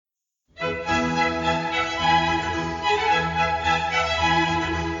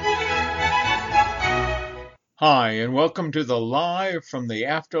Hi, and welcome to the Live from the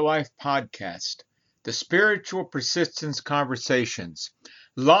Afterlife podcast, the Spiritual Persistence Conversations,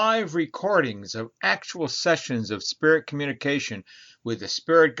 live recordings of actual sessions of spirit communication with the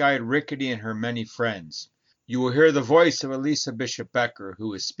spirit guide Rickety and her many friends. You will hear the voice of Elisa Bishop Becker,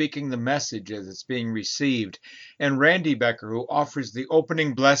 who is speaking the message as it's being received, and Randy Becker, who offers the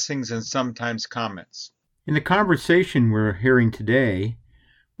opening blessings and sometimes comments. In the conversation we're hearing today,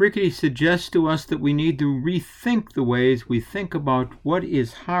 Rickety suggests to us that we need to rethink the ways we think about what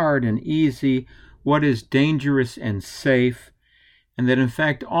is hard and easy, what is dangerous and safe, and that in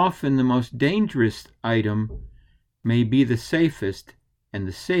fact often the most dangerous item may be the safest, and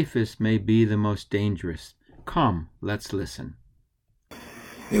the safest may be the most dangerous. Come, let's listen.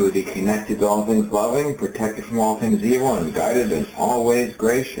 You would be connected to all things loving, protected from all things evil, and guided and always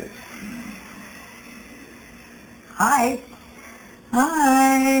gracious. Hi.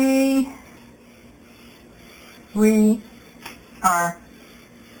 Hi. We are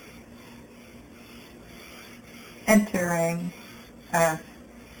entering a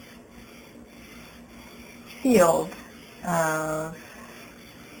field of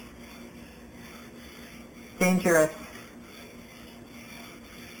dangerous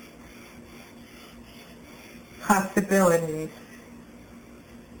possibilities.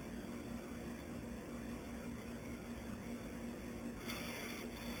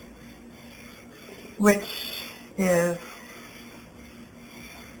 Which is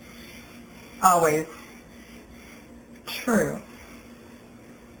always true.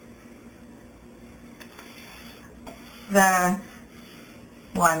 The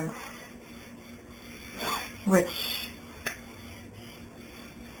ones which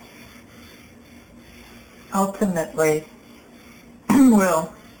ultimately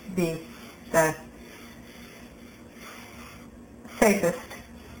will be the safest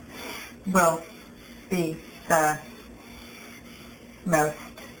will be the most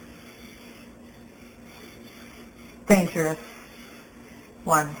dangerous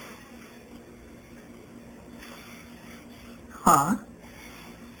ones. Huh?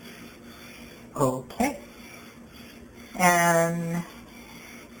 Okay. An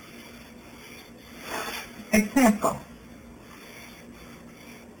example.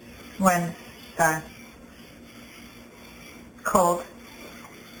 When the Cold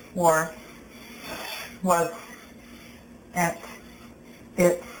War was at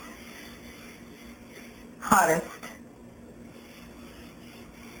its hottest,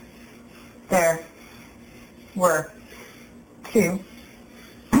 there were two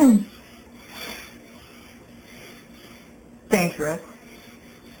dangerous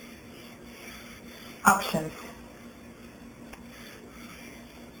options.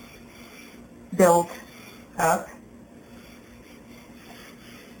 Build up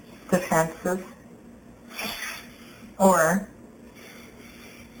defenses or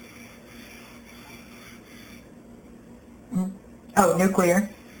nuclear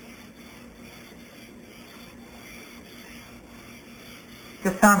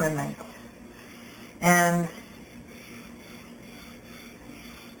disarmament. And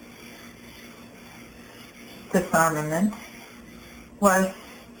disarmament was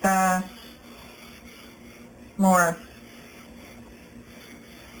the more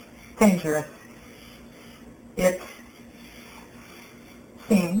dangerous. It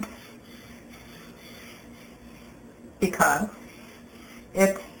seemed because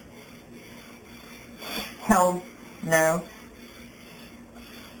it held the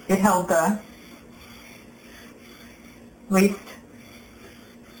least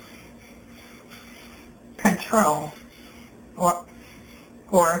control or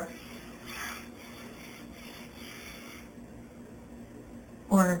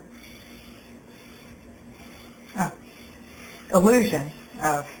illusion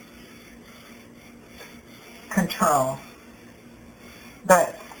of control.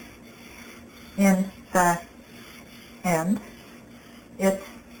 But in the end, it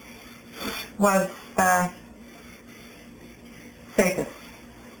was the safest.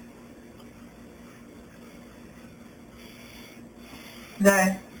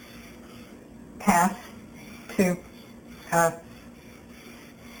 The path to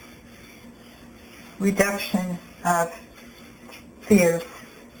reduction of fears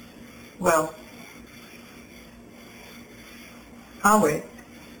will always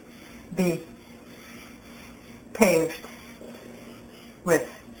be paved with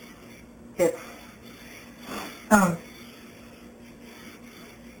its own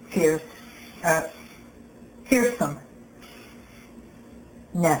fearsomeness.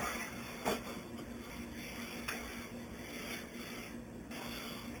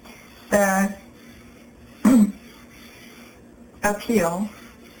 The appeal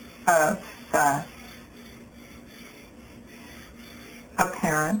of the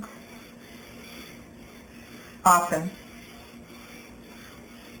apparent often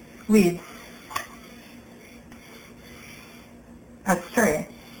leads astray.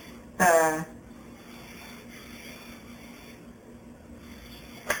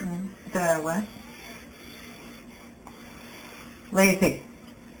 The what? Lazy.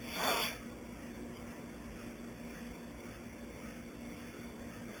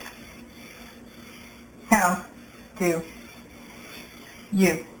 How do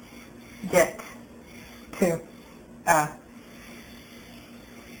you get to a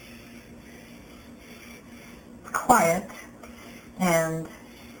quiet and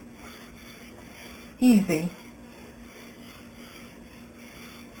easy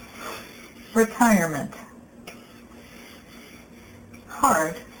retirement?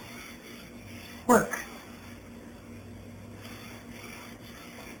 Hard work.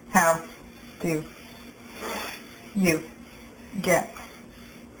 How do you get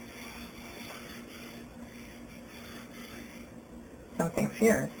something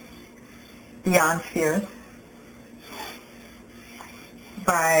fierce, beyond fierce,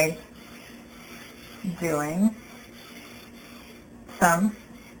 by doing some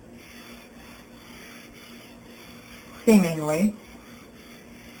seemingly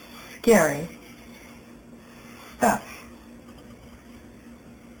scary stuff.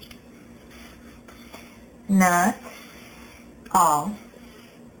 Not all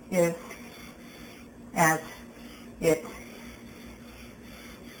is as it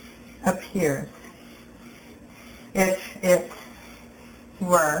appears. If it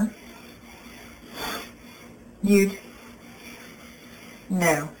were, you'd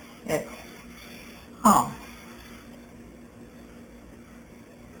know it all.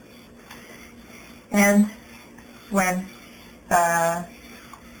 And when the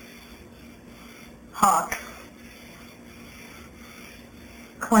hawks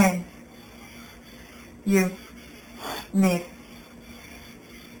claim you need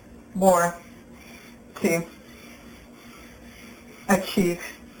more to achieve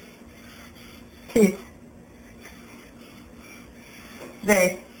peace,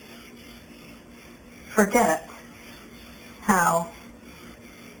 they forget how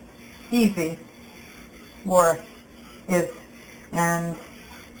easy war is and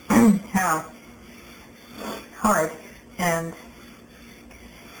how hard and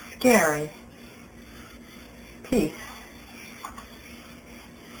scary peace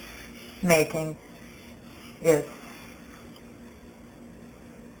making is.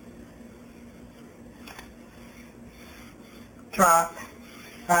 Drop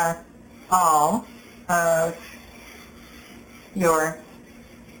all of your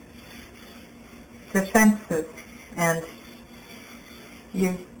defenses and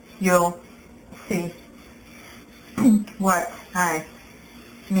you'll see what I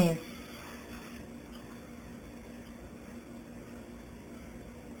mean.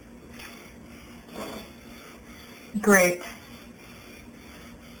 Great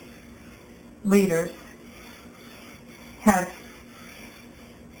leaders have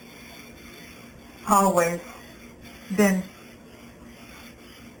always been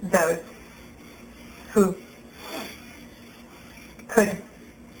those who could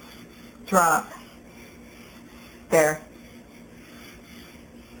drop their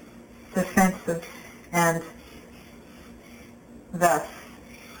defenses and thus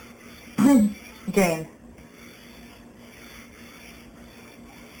gain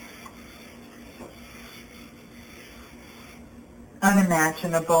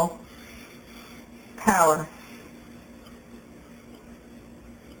unimaginable power.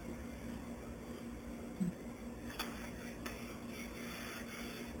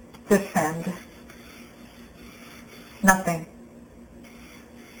 Defend nothing.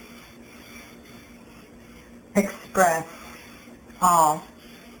 Express all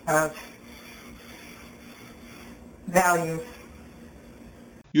of values.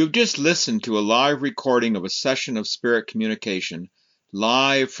 You have just listened to a live recording of a session of spirit communication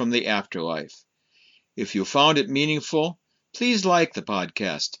live from the afterlife. If you found it meaningful, please like the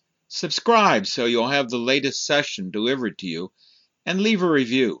podcast, subscribe so you'll have the latest session delivered to you, and leave a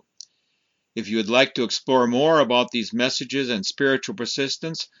review. If you would like to explore more about these messages and spiritual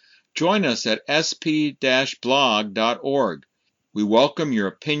persistence, join us at sp-blog.org. We welcome your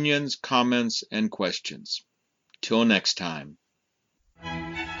opinions, comments, and questions. Till next time.